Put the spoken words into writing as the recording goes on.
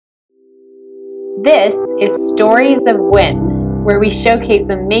This is Stories of WIN, where we showcase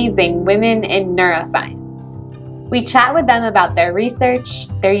amazing women in neuroscience. We chat with them about their research,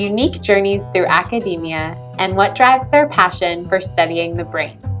 their unique journeys through academia, and what drives their passion for studying the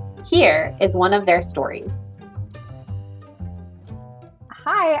brain. Here is one of their stories.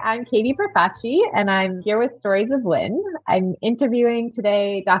 Hi, I'm Katie Perfacci, and I'm here with Stories of WIN. I'm interviewing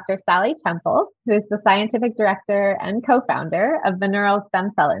today Dr. Sally Temple, who is the scientific director and co-founder of the Neural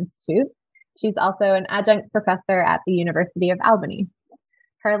Stem Cell Institute. She's also an adjunct professor at the University of Albany.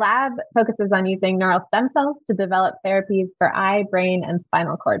 Her lab focuses on using neural stem cells to develop therapies for eye, brain, and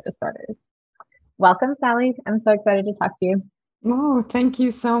spinal cord disorders. Welcome, Sally. I'm so excited to talk to you. Oh, thank you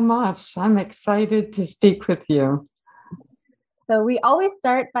so much. I'm excited to speak with you. So we always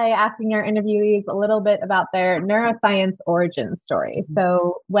start by asking our interviewees a little bit about their neuroscience origin story.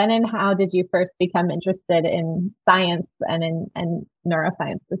 So when and how did you first become interested in science and in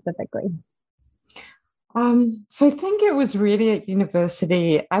neuroscience specifically? So I think it was really at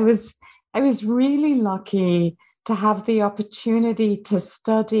university. I was really lucky to have the opportunity to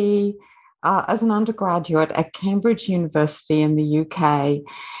study as an undergraduate at Cambridge University in the UK.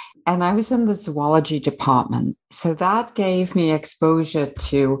 And I was in the zoology department. So that gave me exposure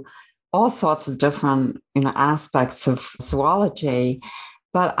to all sorts of different, aspects of zoology.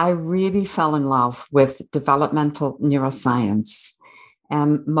 But I really fell in love with developmental neuroscience.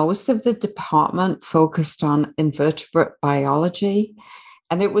 Most of the department focused on invertebrate biology.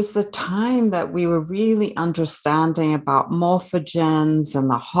 And it was the time that we were really understanding about morphogens and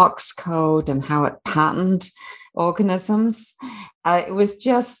the Hox code and how it patterned organisms. It was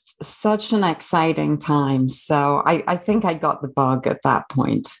just such an exciting time. So I think I got the bug at that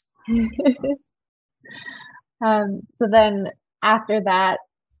point. So then after that,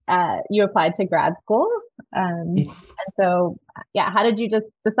 you applied to grad school. Yes. And so, how did you just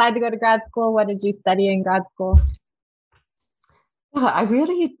decide to go to grad school? What did you study in grad school? Yeah, I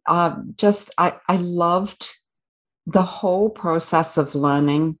really I loved the whole process of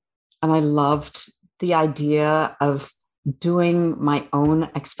learning, and I loved the idea of doing my own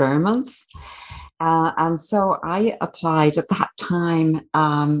experiments. And so I applied at that time.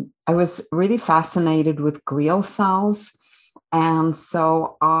 I was really fascinated with glial cells. And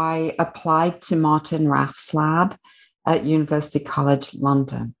so I applied to Martin Raff's lab at University College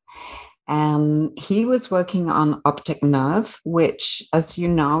London. And he was working on optic nerve, which, as you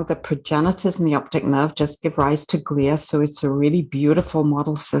know, the progenitors in the optic nerve just give rise to glia. So it's a really beautiful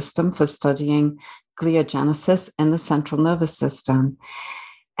model system for studying gliogenesis in the central nervous system.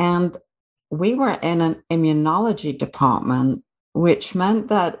 And we were in an immunology department, which meant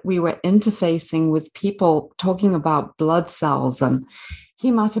that we were interfacing with people talking about blood cells and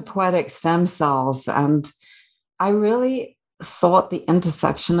hematopoietic stem cells. And I really thought the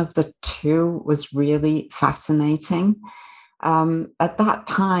intersection of the two was really fascinating. At that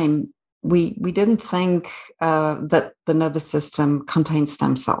time, we didn't think that the nervous system contained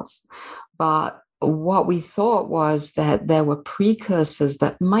stem cells, but what we thought was that there were precursors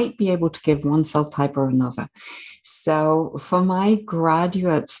that might be able to give one cell type or another. So for my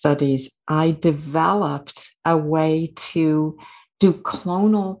graduate studies, I developed a way to do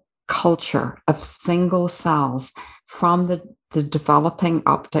clonal culture of single cells from the developing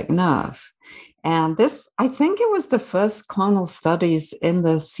optic nerve. And this, I think it was the first clonal studies in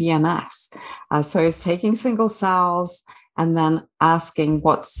the CNS. So I was taking single cells and then asking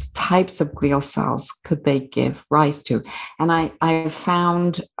what types of glial cells could they give rise to. And I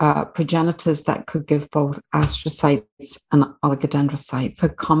found progenitors that could give both astrocytes and oligodendrocytes, so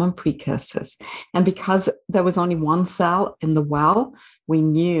common precursors. And because there was only one cell in the well, we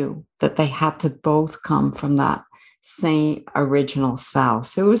knew that they had to both come from that same original cell.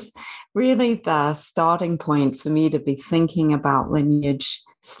 So it was really the starting point for me to be thinking about lineage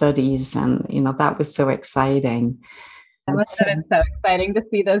studies. And, that was so exciting. That must have been so exciting to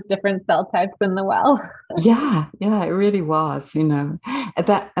see those different cell types in the well. Yeah, it really was,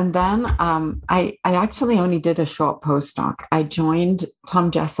 that. And then I actually only did a short postdoc. I joined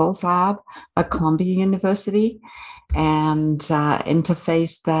Tom Jessel's lab at Columbia University and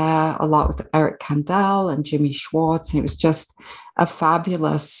interfaced there a lot with Eric Kandel and Jimmy Schwartz. It was just a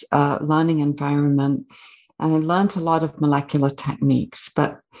fabulous learning environment. And I learned a lot of molecular techniques.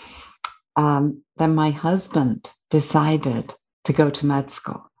 But then my husband decided to go to med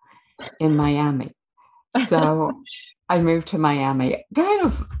school in Miami. So I moved to Miami kind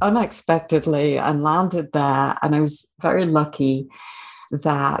of unexpectedly and landed there. And I was very lucky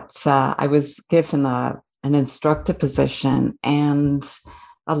that I was given an instructor position and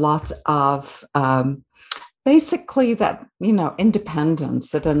a lot of basically that,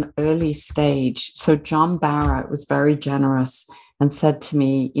 independence at an early stage. So John Barrett was very generous and said to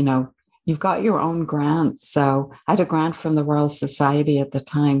me, you've got your own grants. So I had a grant from the Royal Society at the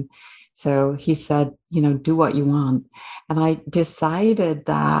time. So he said, do what you want. And I decided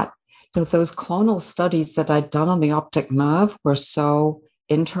that those clonal studies that I'd done on the optic nerve were so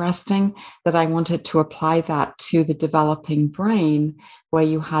interesting that I wanted to apply that to the developing brain, where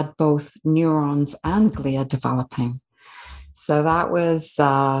you had both neurons and glia developing. So that was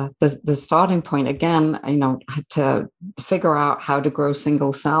the starting point. Again, I had to figure out how to grow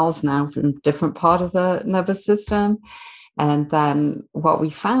single cells now from different part of the nervous system. And then what we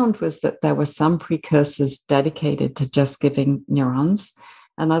found was that there were some precursors dedicated to just giving neurons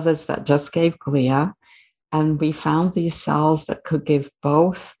and others that just gave glia. And we found these cells that could give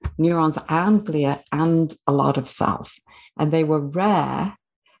both neurons and glia and a lot of cells. And they were rare,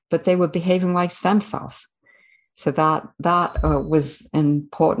 but they were behaving like stem cells. So that was an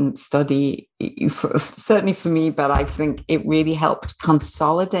important study, certainly for me, but I think it really helped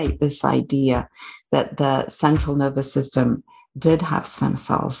consolidate this idea that the central nervous system did have stem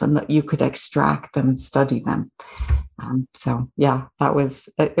cells and that you could extract them and study them. So yeah, it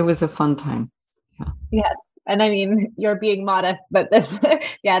was a fun time. Yes. And I mean, you're being modest, but this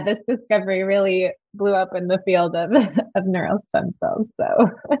discovery really blew up in the field of neural stem cells.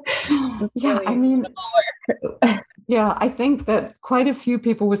 So yeah, I mean, yeah, I think that quite a few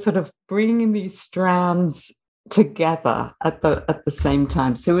people were sort of bringing these strands together at the same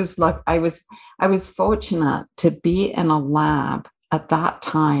time. So it was like I was fortunate to be in a lab at that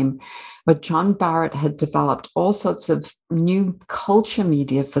time where John Barrett had developed all sorts of new culture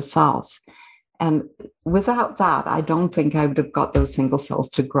media for cells. And without that, I don't think I would have got those single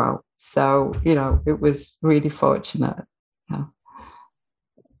cells to grow. So, it was really fortunate. Yeah.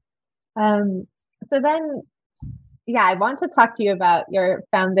 So then, I want to talk to you about your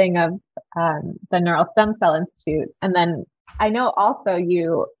founding of the Neural Stem Cell Institute. And then I know also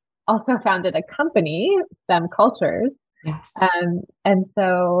you also founded a company, Stem Cultures. Yes. And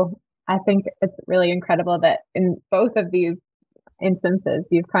so I think it's really incredible that in both of these instances,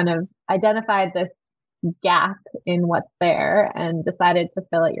 you've kind of identified this gap in what's there and decided to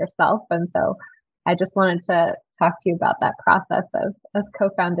fill it yourself. And so I just wanted to talk to you about that process of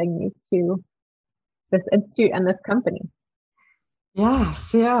co-founding this institute and this company.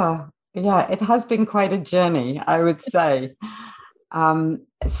 Yes, yeah. It has been quite a journey, I would say.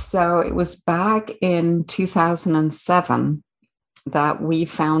 So it was back in 2007 that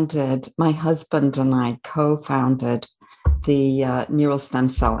my husband and I co-founded the Neural Stem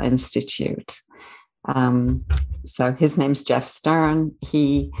Cell Institute. So his name's Jeff Stern.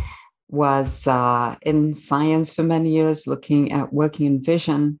 He was in science for many years, working in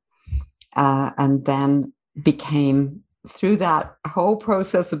vision, and then through that whole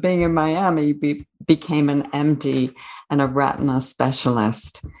process of being in Miami, became an MD and a retina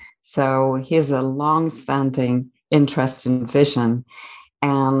specialist. So he has a long-standing interest in vision.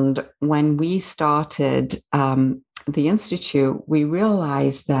 And when we started the Institute, we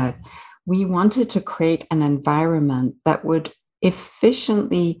realized that we wanted to create an environment that would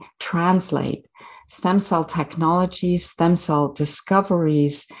efficiently translate stem cell technologies, stem cell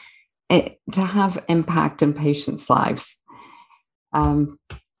discoveries to have impact in patients' lives. And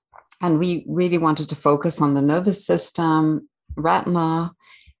we really wanted to focus on the nervous system, retina,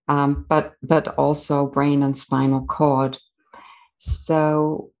 but also brain and spinal cord.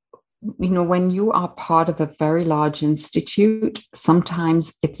 So, when you are part of a very large institute,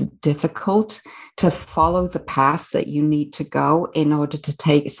 sometimes it's difficult to follow the path that you need to go in order to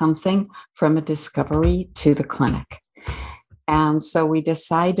take something from a discovery to the clinic. And so we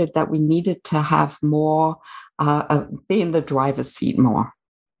decided that we needed to have more, be in the driver's seat more,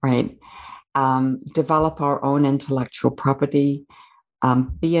 right? Develop our own intellectual property,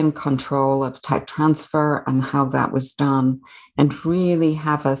 be in control of tech transfer and how that was done, and really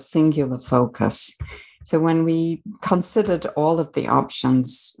have a singular focus. So when we considered all of the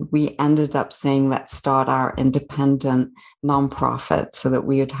options, we ended up saying, let's start our independent nonprofit so that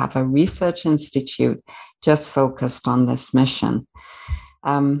we would have a research institute just focused on this mission.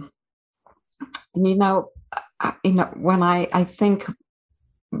 When I think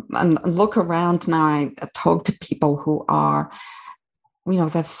and look around now, I talk to people who are,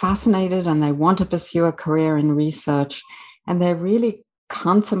 they're fascinated and they want to pursue a career in research, and they're really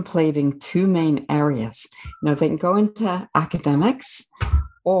contemplating two main areas. They can go into academics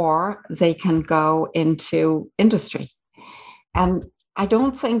or they can go into industry. And I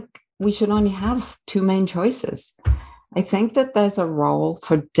don't think we should only have two main choices. I think that there's a role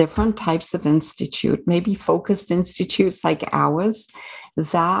for different types of institute, maybe focused institutes like ours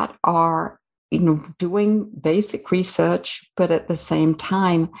that are, doing basic research, but at the same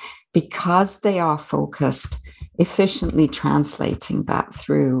time, because they are focused, efficiently translating that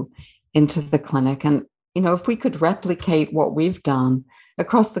through into the clinic. And, if we could replicate what we've done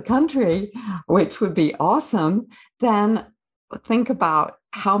across the country, which would be awesome, then think about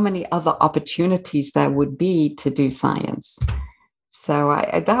how many other opportunities there would be to do science. So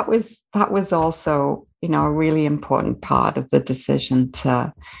that was also, a really important part of the decision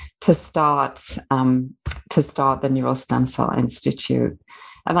to start the Neural Stem Cell Institute.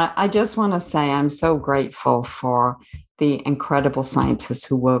 And I just want to say I'm so grateful for the incredible scientists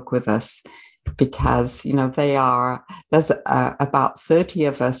who work with us, because there's about 30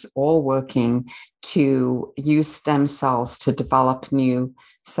 of us all working to use stem cells to develop new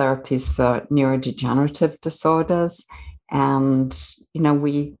therapies for neurodegenerative disorders. And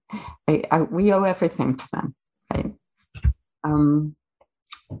we owe everything to them, right?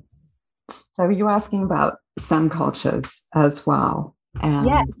 So you're asking about stem cultures as well. And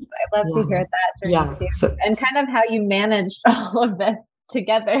yes, I'd love to hear that journey too, and kind of how you managed all of this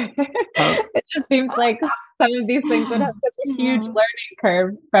together. It just seems like some of these things would have such a huge learning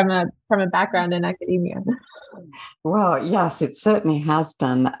curve from a background in academia. Well, yes, it certainly has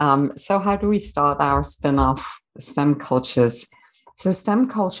been. So how do we start our spin-off, STEM Cultures? So STEM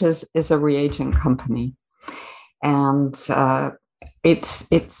Cultures is a reagent company, and it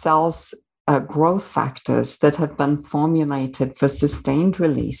sells growth factors that have been formulated for sustained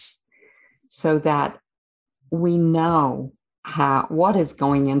release, so that we know what is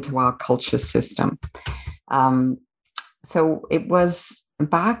going into our culture system. So it was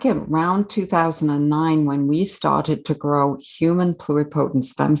back around 2009 when we started to grow human pluripotent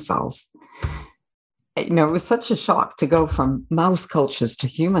stem cells. It was such a shock to go from mouse cultures to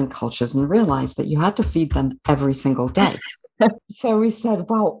human cultures and realize that you had to feed them every single day. So we said,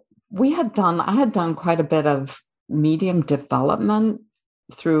 well, I had done quite a bit of medium development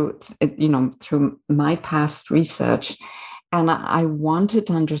through my past research. And I wanted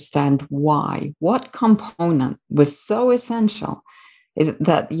to understand what component was so essential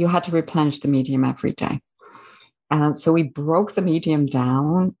that you had to replenish the medium every day. And so we broke the medium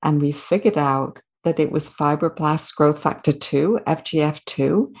down and we figured out that it was fibroblast growth factor 2,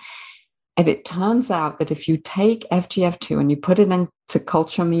 FGF2. And it turns out that if you take FGF2 and you put it into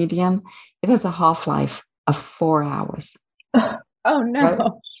culture medium, it has a half-life of 4 hours. Oh, no.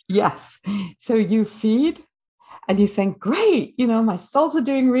 Right? Yes. So you feed and you think, great, my cells are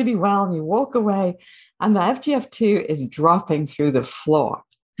doing really well. And you walk away and the FGF2 is dropping through the floor.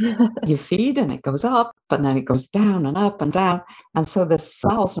 You feed and it goes up, but then it goes down and up and down. And so the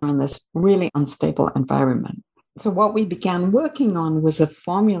cells are in this really unstable environment. So what we began working on was a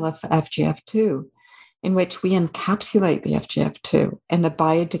formula for FGF2 in which we encapsulate the FGF2 in a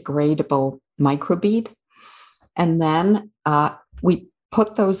biodegradable microbead. And then we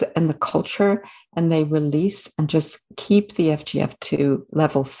put those in the culture and they release and just keep the FGF2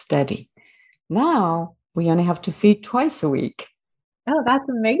 level steady. Now we only have to feed twice a week. Oh, that's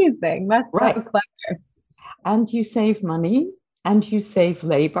amazing. That's right. So clever. And you save money and you save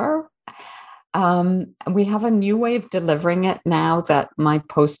labor. We have a new way of delivering it now that my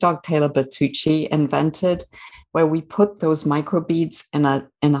postdoc Taylor Bertucci invented, where we put those microbeads in a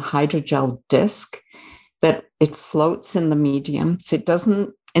hydrogel disc that it floats in the medium, so it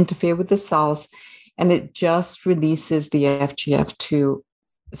doesn't interfere with the cells, and it just releases the FGF2.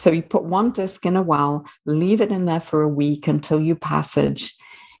 So you put one disc in a well, leave it in there for a week until you passage,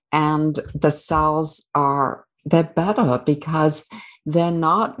 and the cells they're better because they're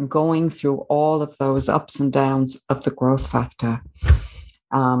not going through all of those ups and downs of the growth factor.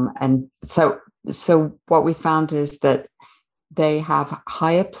 And so what we found is that they have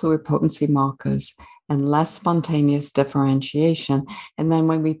higher pluripotency markers and less spontaneous differentiation. And then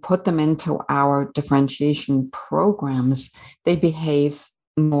when we put them into our differentiation programs, they behave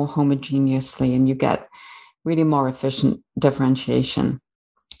more homogeneously and you get really more efficient differentiation.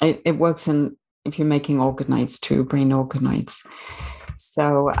 It works if you're making organoids too, brain organoids.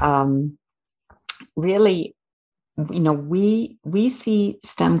 So really, we see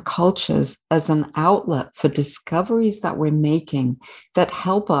STEM cultures as an outlet for discoveries that we're making that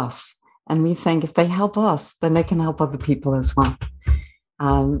help us. And we think if they help us, then they can help other people as well.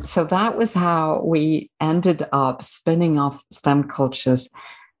 So that was how we ended up spinning off STEM cultures,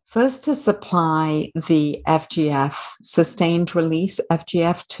 first to supply the FGF, sustained release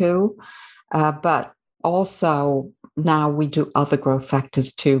FGF2, but also now we do other growth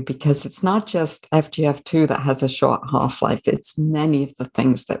factors too, because it's not just FGF2 that has a short half-life. It's many of the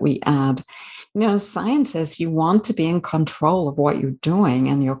things that we add. As scientists, you want to be in control of what you're doing,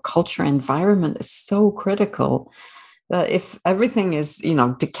 and your culture environment is so critical that if everything is,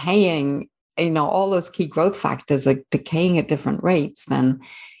 decaying, all those key growth factors are decaying at different rates, then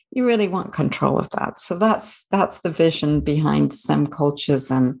you really want control of that. So that's the vision behind STEM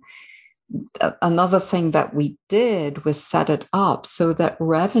cultures. And another thing that we did was set it up so that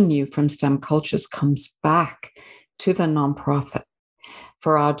revenue from STEM cultures comes back to the nonprofit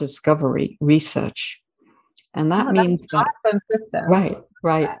for our discovery research. And that means that awesome system.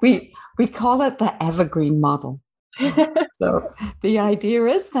 Right. We call it the evergreen model. So the idea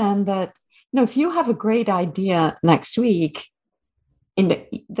is then that, if you have a great idea next week,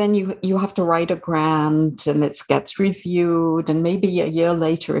 then you have to write a grant, and it gets reviewed, and maybe a year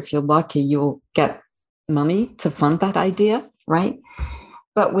later, if you're lucky, you'll get money to fund that idea, right?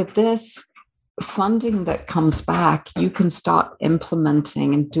 But with this funding that comes back, you can start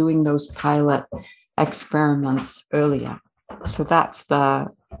implementing and doing those pilot experiments earlier. So that's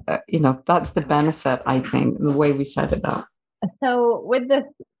the benefit, I think, the way we set it up. So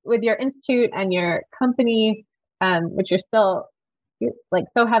with your institute and your company, which you're still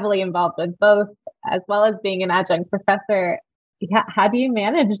so heavily involved with both, as well as being an adjunct professor, how do you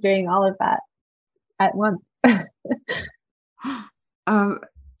manage doing all of that at once?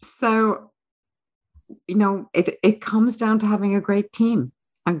 So, it comes down to having a great team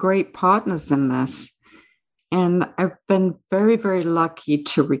and great partners in this. And I've been very, very lucky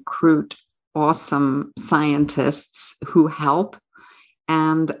to recruit awesome scientists who help.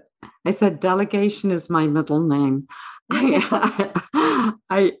 And I said, delegation is my middle name. When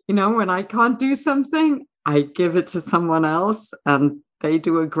I can't do something, I give it to someone else, and they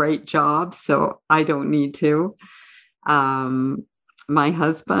do a great job, so I don't need to. My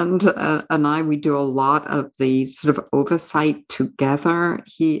husband and I, we do a lot of the sort of oversight together.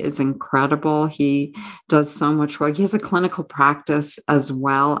 He is incredible. He does so much work. He has a clinical practice as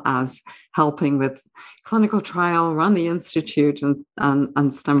well as helping with clinical trial, run the institute,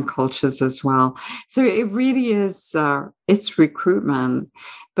 and STEM cultures as well. So it really is, it's recruitment,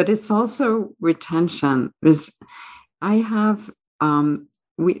 but it's also retention. Because I have,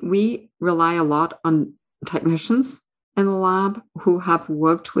 we rely a lot on technicians in the lab who have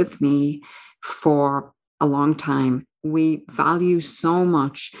worked with me for a long time. We value so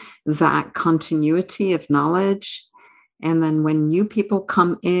much that continuity of knowledge. And then when new people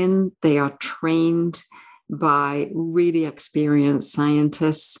come in, they are trained by really experienced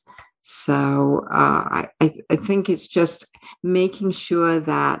scientists. So I think it's just making sure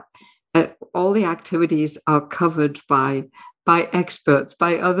that all the activities are covered by experts,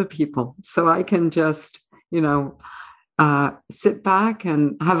 by other people. So I can just, sit back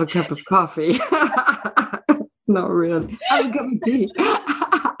and have a cup of coffee. Not really. Have a cup of tea.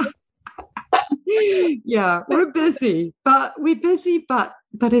 Yeah, we're busy, but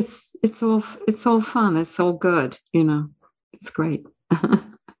it's all fun. It's all good. It's great.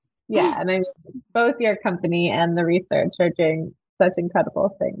 Yeah, and I mean, both your company and the research are doing such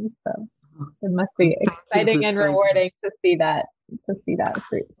incredible things. So it must be exciting and rewarding to see that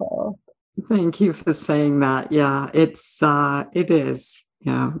fruitful. Thank you for saying that. Yeah, it is.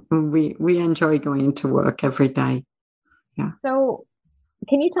 Yeah, we enjoy going to work every day. Yeah. So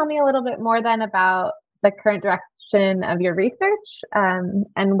can you tell me a little bit more then about the current direction of your research, and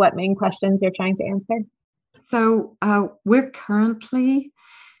what main questions you're trying to answer? So we're currently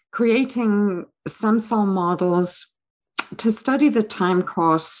creating stem cell models to study the time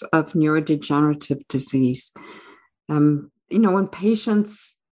course of neurodegenerative disease. When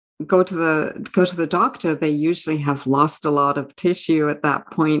patients go to the doctor, they usually have lost a lot of tissue at that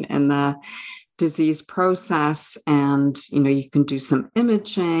point in the disease process, and you can do some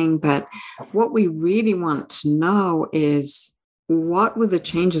imaging, but what we really want to know is what were the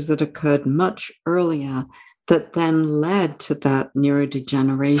changes that occurred much earlier that then led to that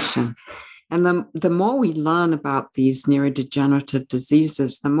neurodegeneration. And the more we learn about these neurodegenerative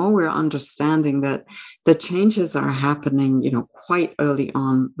diseases, the more we're understanding that the changes are happening, quite early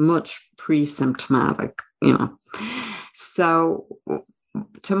on, much pre-symptomatic, So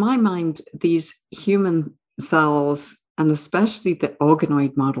to my mind, these human cells, and especially the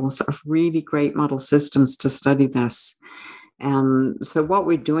organoid models, are really great model systems to study this. And so what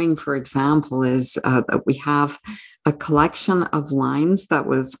we're doing, for example, is that we have a collection of lines that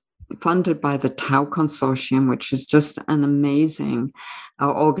was funded by the Tau Consortium, which is just an amazing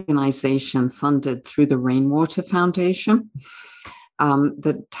organization funded through the Rainwater Foundation.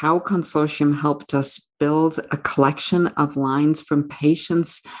 The Tau Consortium helped us build a collection of lines from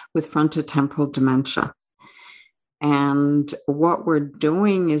patients with frontotemporal dementia. And what we're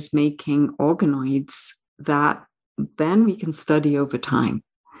doing is making organoids that then we can study over time.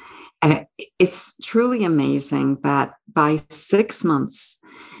 And it's truly amazing that by 6 months,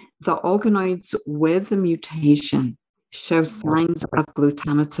 the organoids with the mutation show signs of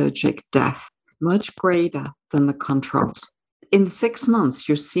glutamatergic death, much greater than the controls. In 6 months,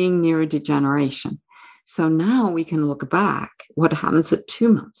 you're seeing neurodegeneration. So now we can look back, what happens at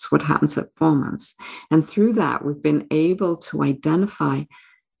 2 months, what happens at 4 months. And through that, we've been able to identify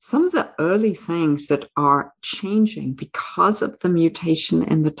some of the early things that are changing because of the mutation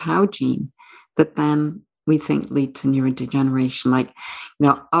in the tau gene that then we think lead to neurodegeneration, like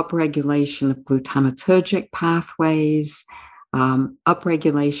upregulation of glutamatergic pathways,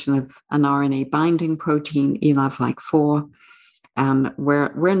 upregulation of an RNA binding protein, ELAV-like-4. And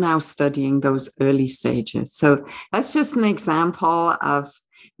we're now studying those early stages. So that's just an example of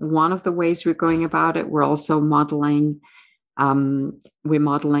one of the ways we're going about it. We're also modeling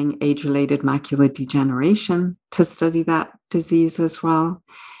age-related macular degeneration to study that disease as well.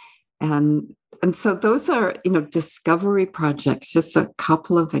 And so those are, discovery projects, just a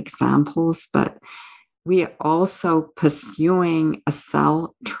couple of examples, but we are also pursuing a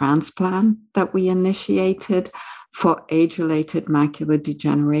cell transplant that we initiated for age-related macular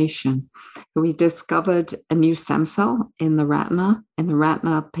degeneration. We discovered a new stem cell in the retina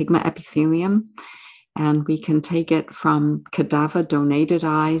pigment epithelium, and we can take it from cadaver-donated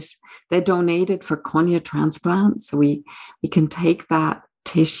eyes. They're donated for cornea transplant, so we can take that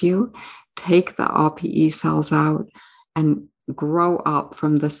tissue, take the RPE cells out, and grow up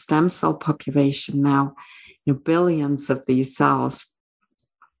from the stem cell population now, billions of these cells.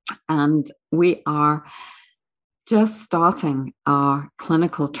 And we are just starting our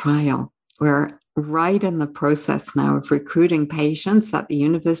clinical trial. We're right in the process now of recruiting patients at the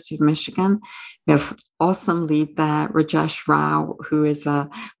University of Michigan. We have awesome lead there, Rajesh Rao, who is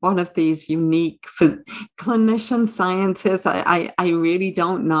one of these unique clinician scientists. I really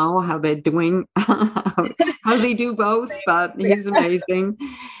don't know how they're doing, how they do both, but he's amazing.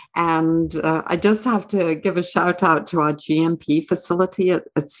 And I just have to give a shout out to our GMP facility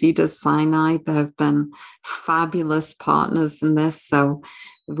at Cedars-Sinai. They have been fabulous partners in this. So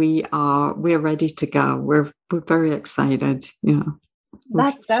we're ready to go. We're very excited.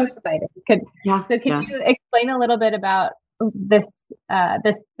 That's so exciting. Could you explain a little bit about this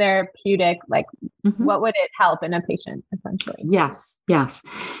therapeutic? Like, what would it help in a patient essentially? Yes.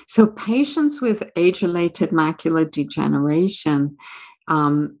 So patients with age-related macular degeneration,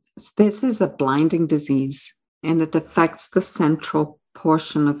 this is a blinding disease, and it affects the central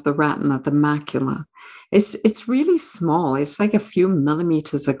portion of the retina, the macula. It's really small. It's like a few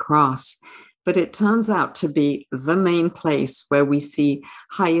millimeters across, but it turns out to be the main place where we see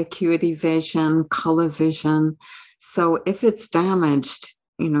high acuity vision, color vision. So if it's damaged,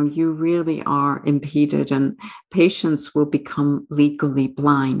 you really are impeded, and patients will become legally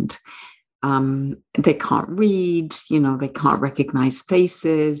blind. They can't read, they can't recognize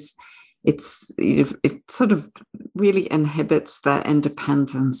faces. It sort of really inhibits their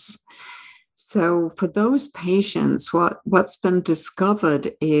independence. So for those patients, what's been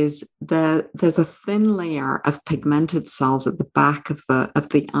discovered is that there's a thin layer of pigmented cells at the back of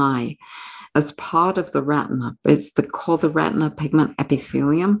the eye as part of the retina. It's called the retina pigment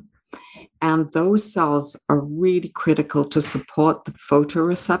epithelium. And those cells are really critical to support the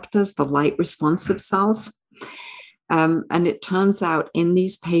photoreceptors, the light responsive cells. And it turns out in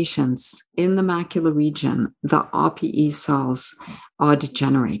these patients, in the macular region, the RPE cells are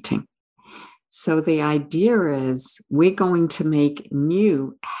degenerating. So the idea is we're going to make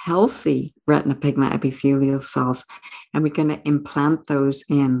new healthy retina pigment epithelial cells, and we're going to implant those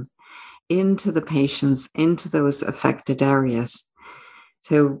into the patients, into those affected areas.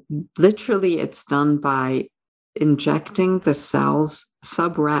 So literally it's done by injecting the cells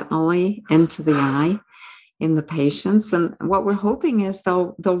subretinally into the eye in the patients. And what we're hoping is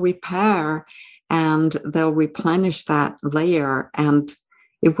they'll repair and they'll replenish that layer, and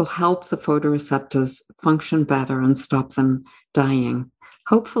it will help the photoreceptors function better and stop them dying.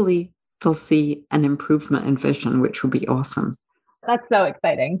 Hopefully they'll see an improvement in vision, which will be awesome. That's so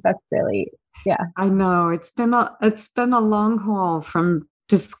exciting. That's really, yeah. I know it's been a long haul from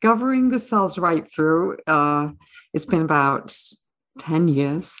discovering the cells right through. It's been about 10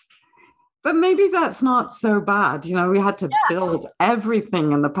 years. But maybe that's not so bad. We had to build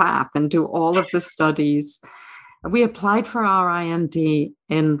everything in the path and do all of the studies. We applied for our IND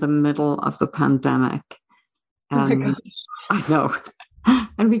in the middle of the pandemic. Oh my And gosh. I know,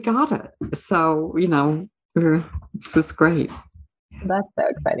 and we got it. So, it's just great. That's so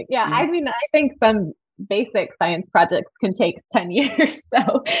exciting. Yeah, Yeah. I mean, I think some basic science projects can take 10 years.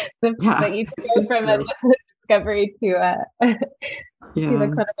 So that Yeah, you can this go is from a true. discovery to to the Yeah.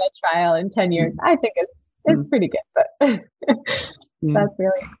 clinical trial in 10 years, I think it's Mm. pretty good, but Yeah. that's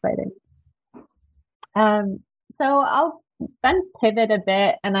really exciting. So I'll then pivot a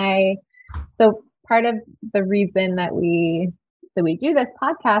bit, so part of the reason that we do this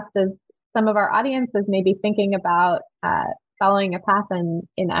podcast is some of our audience is maybe thinking about following a path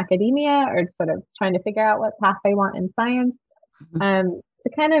in academia, or sort of trying to figure out what path they want in science. Mhm. To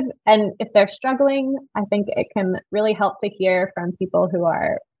kind of, and if they're struggling, I think it can really help to hear from people who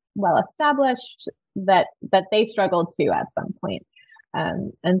are well established that they struggled too at some point.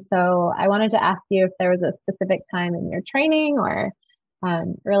 And so I wanted to ask you if there was a specific time in your training or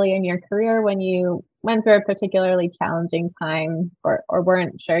early in your career when you went through a particularly challenging time, or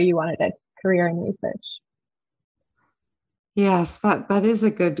weren't sure you wanted a career in research. Yes, that is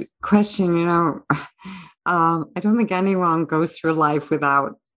a good question. I don't think anyone goes through life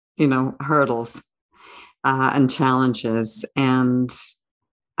without, hurdles and challenges. And,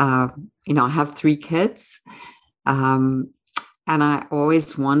 I have 3 kids. Um, and I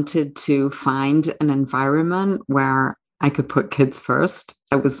always wanted to find an environment where I could put kids first.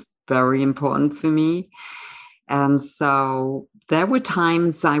 That was very important for me. And so there were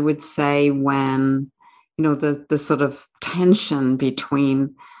times, I would say, when, the sort of tension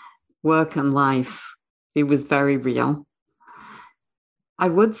between work and life, it was very real. I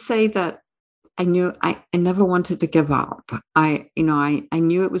would say that I knew I never wanted to give up. I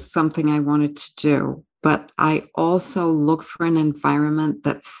knew it was something I wanted to do, but I also looked for an environment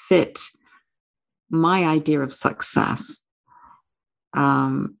that fit my idea of success.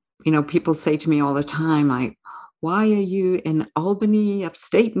 People say to me all the time, like, why are you in Albany,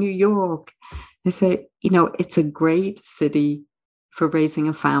 upstate New York? I say, it's a great city for raising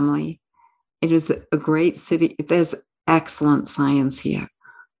a family. It is a great city. There's excellent science here,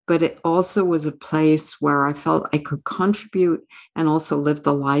 but it also was a place where I felt I could contribute and also live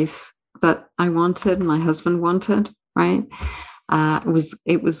the life that I wanted and my husband wanted, right?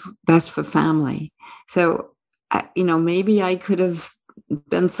 It was best for family. So, maybe I could have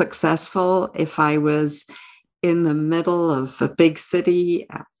been successful if I was in the middle of a big city.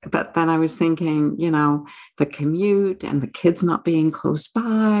 But then I was thinking, the commute and the kids not being close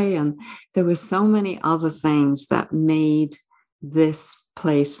by. And there were so many other things that made this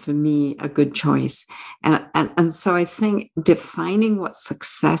place for me a good choice. And so I think defining what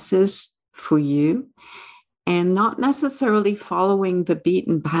success is for you and not necessarily following the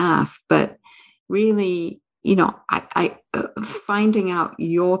beaten path, but really, finding out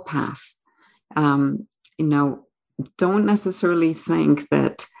your path. Um, don't necessarily think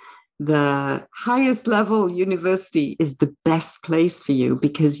that the highest level university is the best place for you,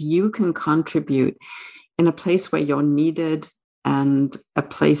 because you can contribute in a place where you're needed and a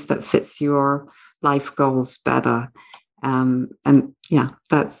place that fits your life goals better. And yeah,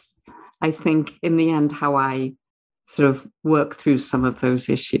 that's, I think, in the end, how I sort of work through some of those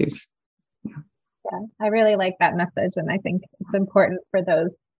issues. Yeah, I really like that message, and I think it's important for those,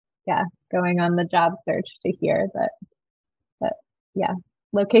 going on the job search to hear that, yeah,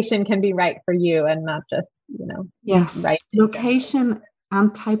 location can be right for you and not just, Yes, right. location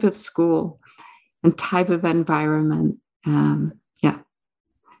and type of school and type of environment. Yeah.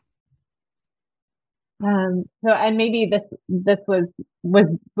 So, and maybe this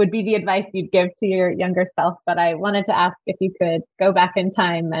would be the advice you'd give to your younger self, but I wanted to ask if you could go back in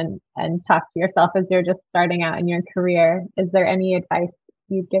time and talk to yourself as you're just starting out in your career. Is there any advice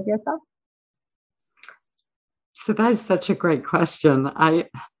you'd give yourself? So that is such a great question.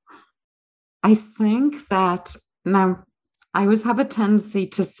 I think that now I always have a tendency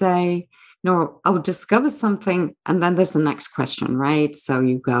to say, no, I'll discover something, and then there's the next question, right? So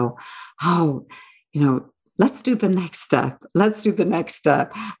you go, oh, let's do the next step. Let's do the next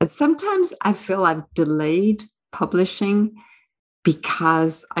step. And sometimes I feel I've delayed publishing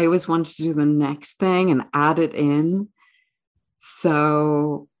because I always wanted to do the next thing and add it in.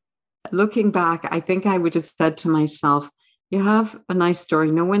 So looking back, I think I would have said to myself, you have a nice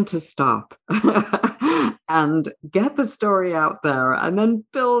story, know when to stop and get the story out there and then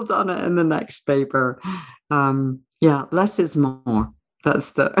build on it in the next paper. Less is more.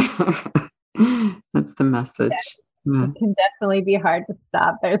 That's the that's the message. Yeah. It can definitely be hard to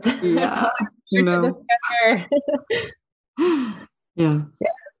stop. There's Yeah. to discover. Yeah.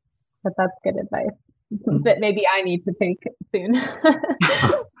 Yeah, but that's good advice that maybe I need to take soon.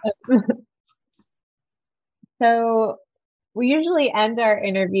 So we usually end our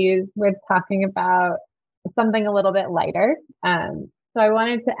interviews with talking about something a little bit lighter. So I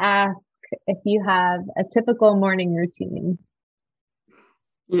wanted to ask if you have a typical morning routine.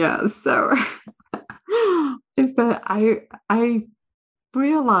 Yeah, so is that I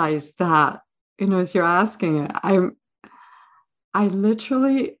realize that, as you're asking it, I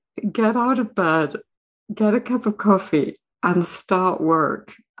literally get out of bed, get a cup of coffee, and start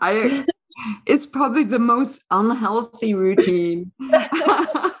work. I It's probably the most unhealthy routine.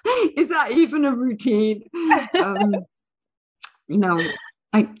 Is that even a routine? Um, you know,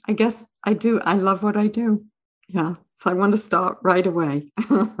 I guess I do. I love what I do. Yeah. So I want to start right away.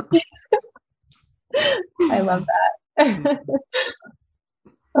 I love that.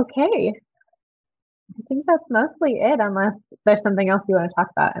 Okay. I think that's mostly it, unless there's something else you want to talk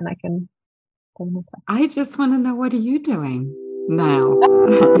about and I can. I just want to know, what are you doing now?